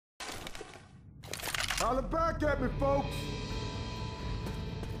Holler back at me, folks.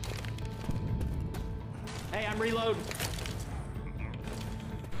 Hey, I'm reloading.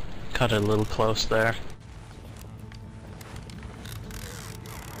 Cut it a little close there.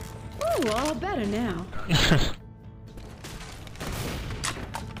 Ooh, all better now.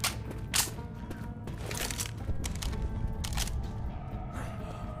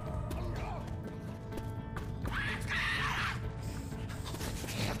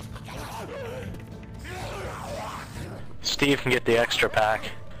 Steve can get the extra pack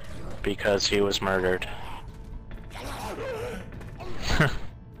because he was murdered.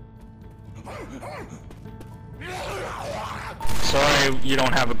 Sorry, you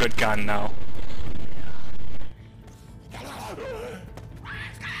don't have a good gun now.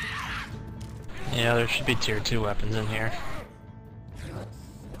 Yeah, there should be tier 2 weapons in here.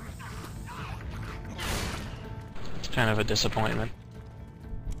 It's kind of a disappointment.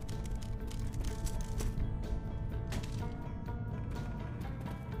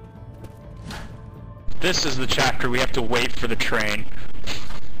 This is the chapter we have to wait for the train.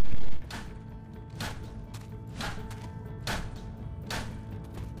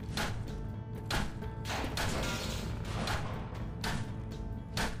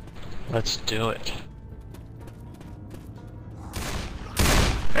 Let's do it.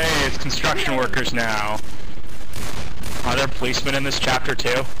 Hey, it's construction workers now. Are there policemen in this chapter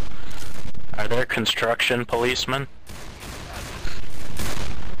too? Are there construction policemen?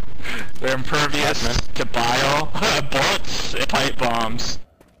 They're impervious to bile, bullets, and pipe bombs.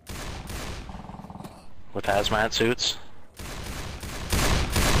 With hazmat suits?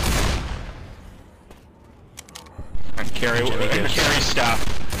 And carry stuff.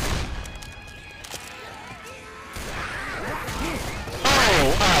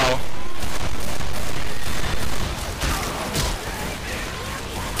 Oh, wow.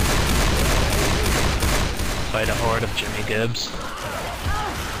 Fight a horde of Jimmy Gibbs.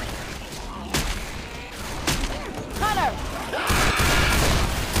 Hunter!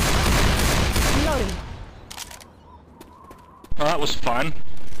 Reloading. Well, that was fun.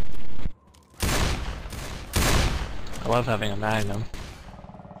 I love having a Magnum.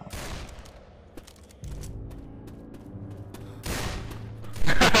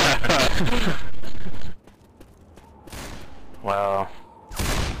 Well,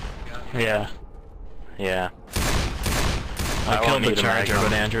 yeah. I killed the Charger,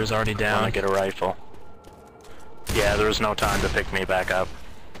 but Andrew's already down. I get a rifle. Yeah, there was no time to pick me back up.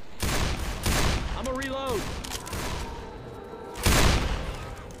 I'm a reload.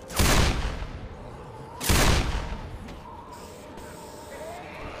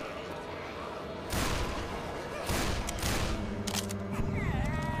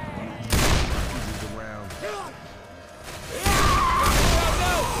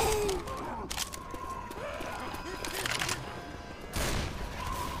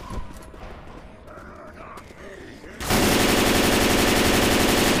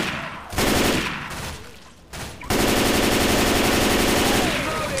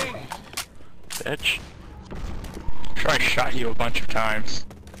 Bitch. Sure, I shot you a bunch of times.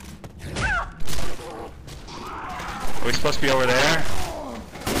 Are we supposed to be over there?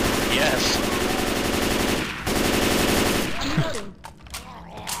 Yes.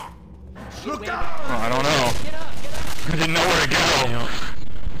 Look out! Oh, I don't know. I didn't know where to go.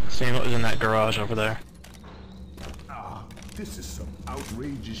 Seeing what was in that garage over there. Ah, this is some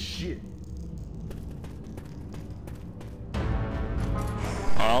outrageous shit.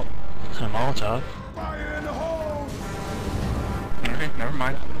 Well, It's a Molotov. Fire in the hole! okay, never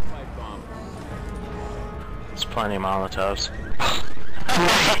mind. There's plenty of Molotovs.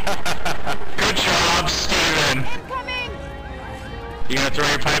 Good job, Steven. Coming! You gonna throw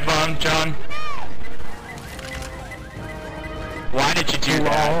your pipe bomb, John? Why did you do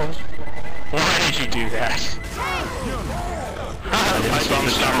that? Why did you do that? I didn't see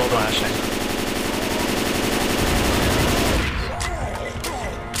the thermal flashing.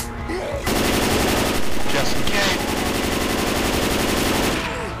 Just in case.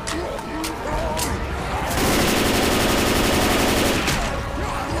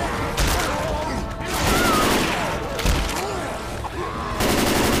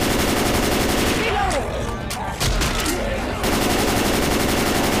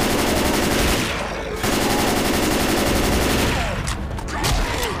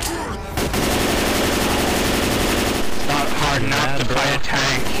 Not hard enough to fight a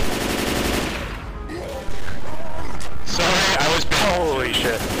tank. Sorry, I was bad. Holy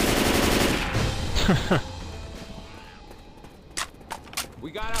shit. We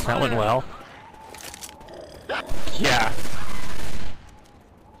got a That went hunter. well. Yeah.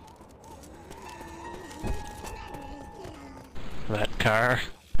 that car.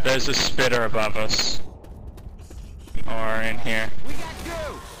 There's a spitter above us. Or in here. We got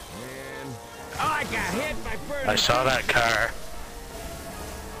two! Man. Oh, I got hit by bird. I saw that car.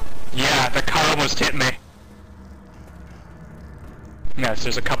 Yeah, the car almost hit me. Yes,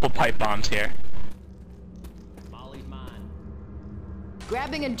 there's a couple pipe bombs here. Molly's mine.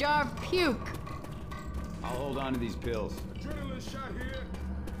 Grabbing a jar of puke. I'll hold on to these pills. Adrenaline shot here.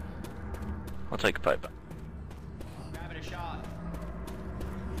 I'll take a pipe. Grabbing a shot.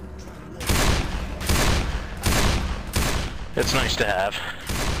 It's nice to have.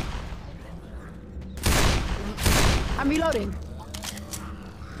 I'm reloading.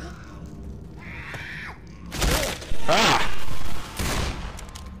 Ah!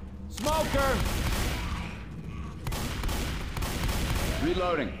 Smoker!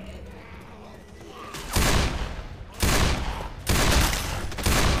 Reloading.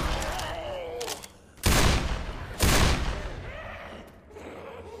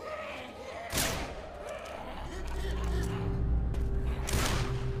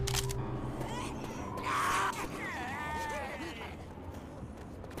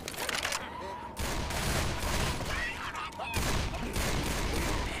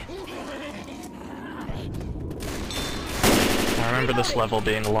 I remember this level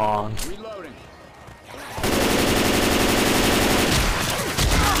being long. Reloading.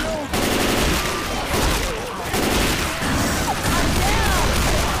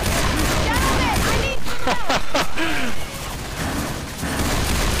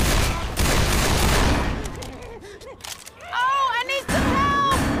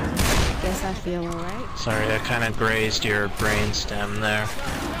 Guess I feel alright. Sorry, I kind of grazed your brainstem there.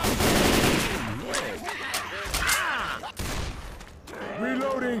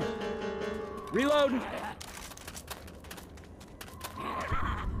 Reloading. Reloading.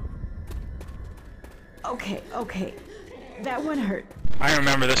 Okay, okay. That one hurt. I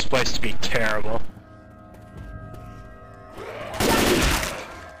remember this place to be terrible.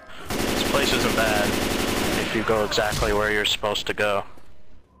 This place isn't bad if you go exactly where you're supposed to go.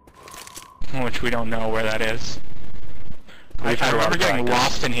 Which we don't know where that is. I had a lot remember of getting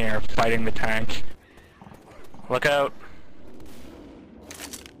practice. lost in here fighting the tank. Look out.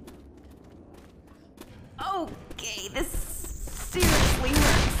 Okay, this seriously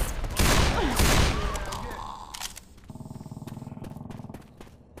hurts.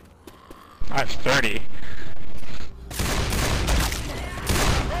 I have 30.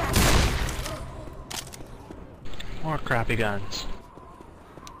 More crappy guns.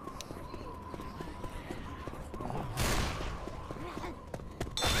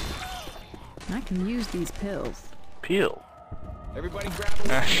 I can use these pills. Peel. Everybody grab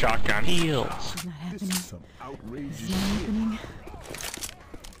a Shotgun. Peels. It's not This happening. is some outrageous It's not shit. happening.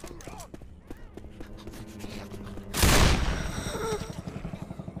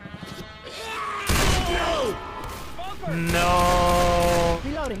 No.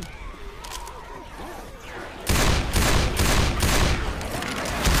 Reloading.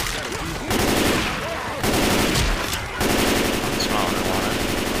 I'm smelling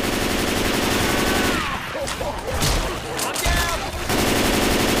water.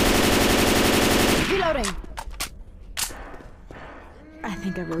 Reloading. I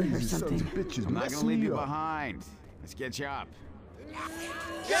think I really heard These sons something. of bitches I'm not messing gonna leave me you up. behind. Let's get you up.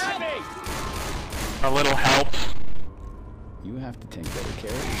 Get me! A little help. You have to take better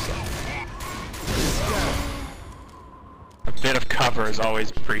care of yourself. A bit of cover is always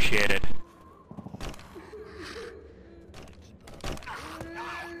appreciated.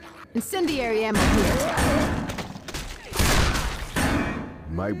 Incendiary ammo here.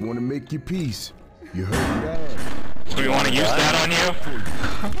 Might want to make your peace. You heard bad. Do we want to use that on you?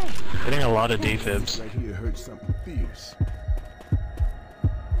 Getting a lot of defibs. Right here heard something fierce.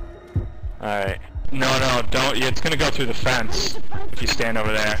 Alright. No, don't. It's gonna go through the fence if you stand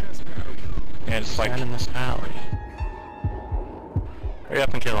over there. And it's like, Stand in this alley. Hurry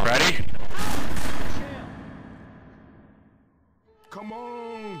up and kill him. ready? Come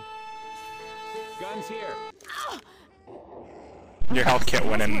on. Guns here. Your health kit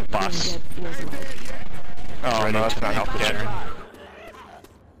went in the bus. Dead feels like. Oh no, that's not health kit.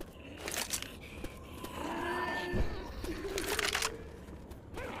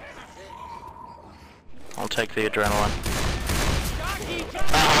 I'll take the adrenaline.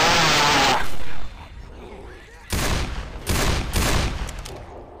 Ah!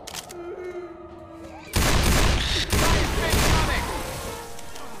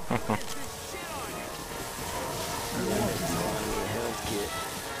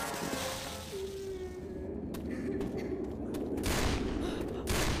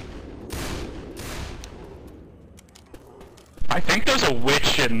 I think there's a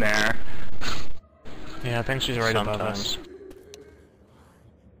witch in there. Yeah, I think she's right above us.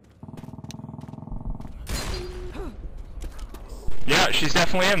 Yeah, she's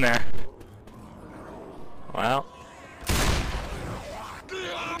definitely in there. Well.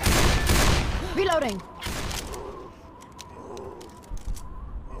 Reloading.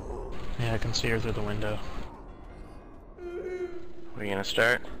 Yeah, I can see her through the window. We gonna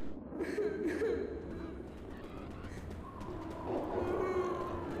start?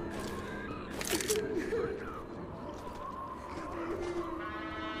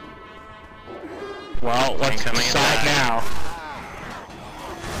 Well, let's decide now.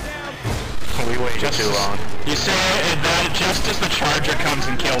 We waited too long. You say that just as the charger comes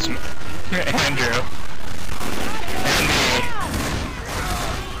and kills me, Andrew. And me.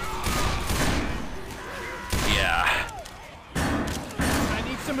 Yeah. I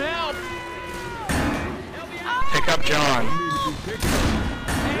need some help. Pick up John.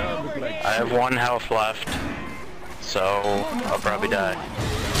 I have 1 health left, so I'll probably die.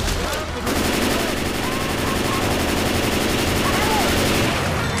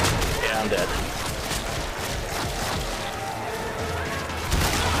 Yeah, I'm dead.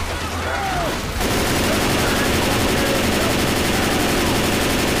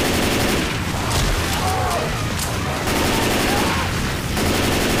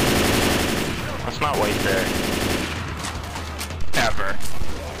 Let's not wait there. Ever.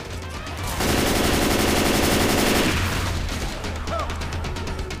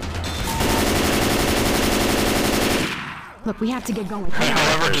 Look, we have to get going.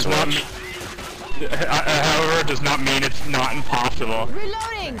 However, does not mean it's not impossible.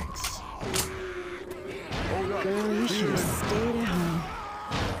 Reloading. Girl, you should have stayed at home.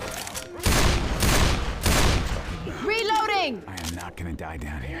 Reloading. I am not gonna die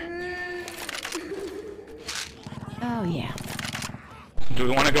down here. Oh, yeah. Do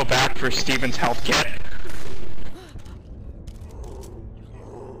we want to go back for Steven's health kit?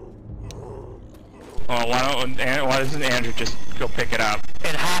 Well, why doesn't Andrew just go pick it up?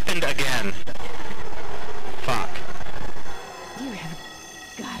 It happened again. Fuck. You have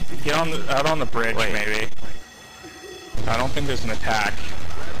got to be. Get out on the bridge, maybe. I don't think there's an attack.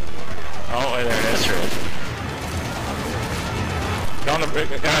 Oh, there it is. Get on the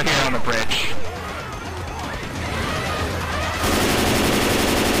here on the bridge.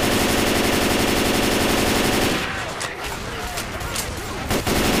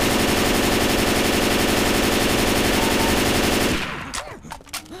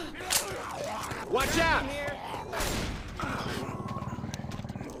 Watch out!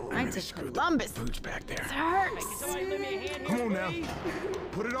 I took Columbus. Boots back there. It hurts. Somebody lend me a hand Come here, on now. please?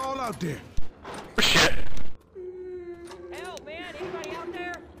 Put it all out there. Oh, shit. Help, man! Anybody out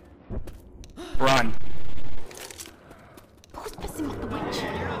there? Run. Who's pissing off the witch?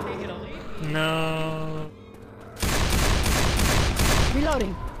 You're not taking a lead. No.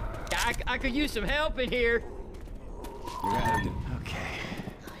 Reloading. I could use some help in here. Okay.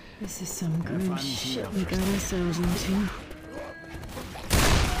 This is some grim shit we got ourselves into.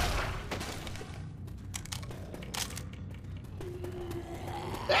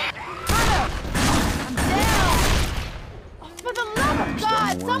 I'm down. For the love of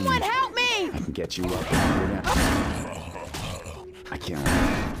God, worrying. someone help me! I can get you up and get out. I can't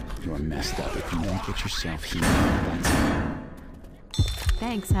wait. You are messed up. If you don't get yourself healed, that's it.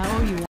 Thanks, I owe you one.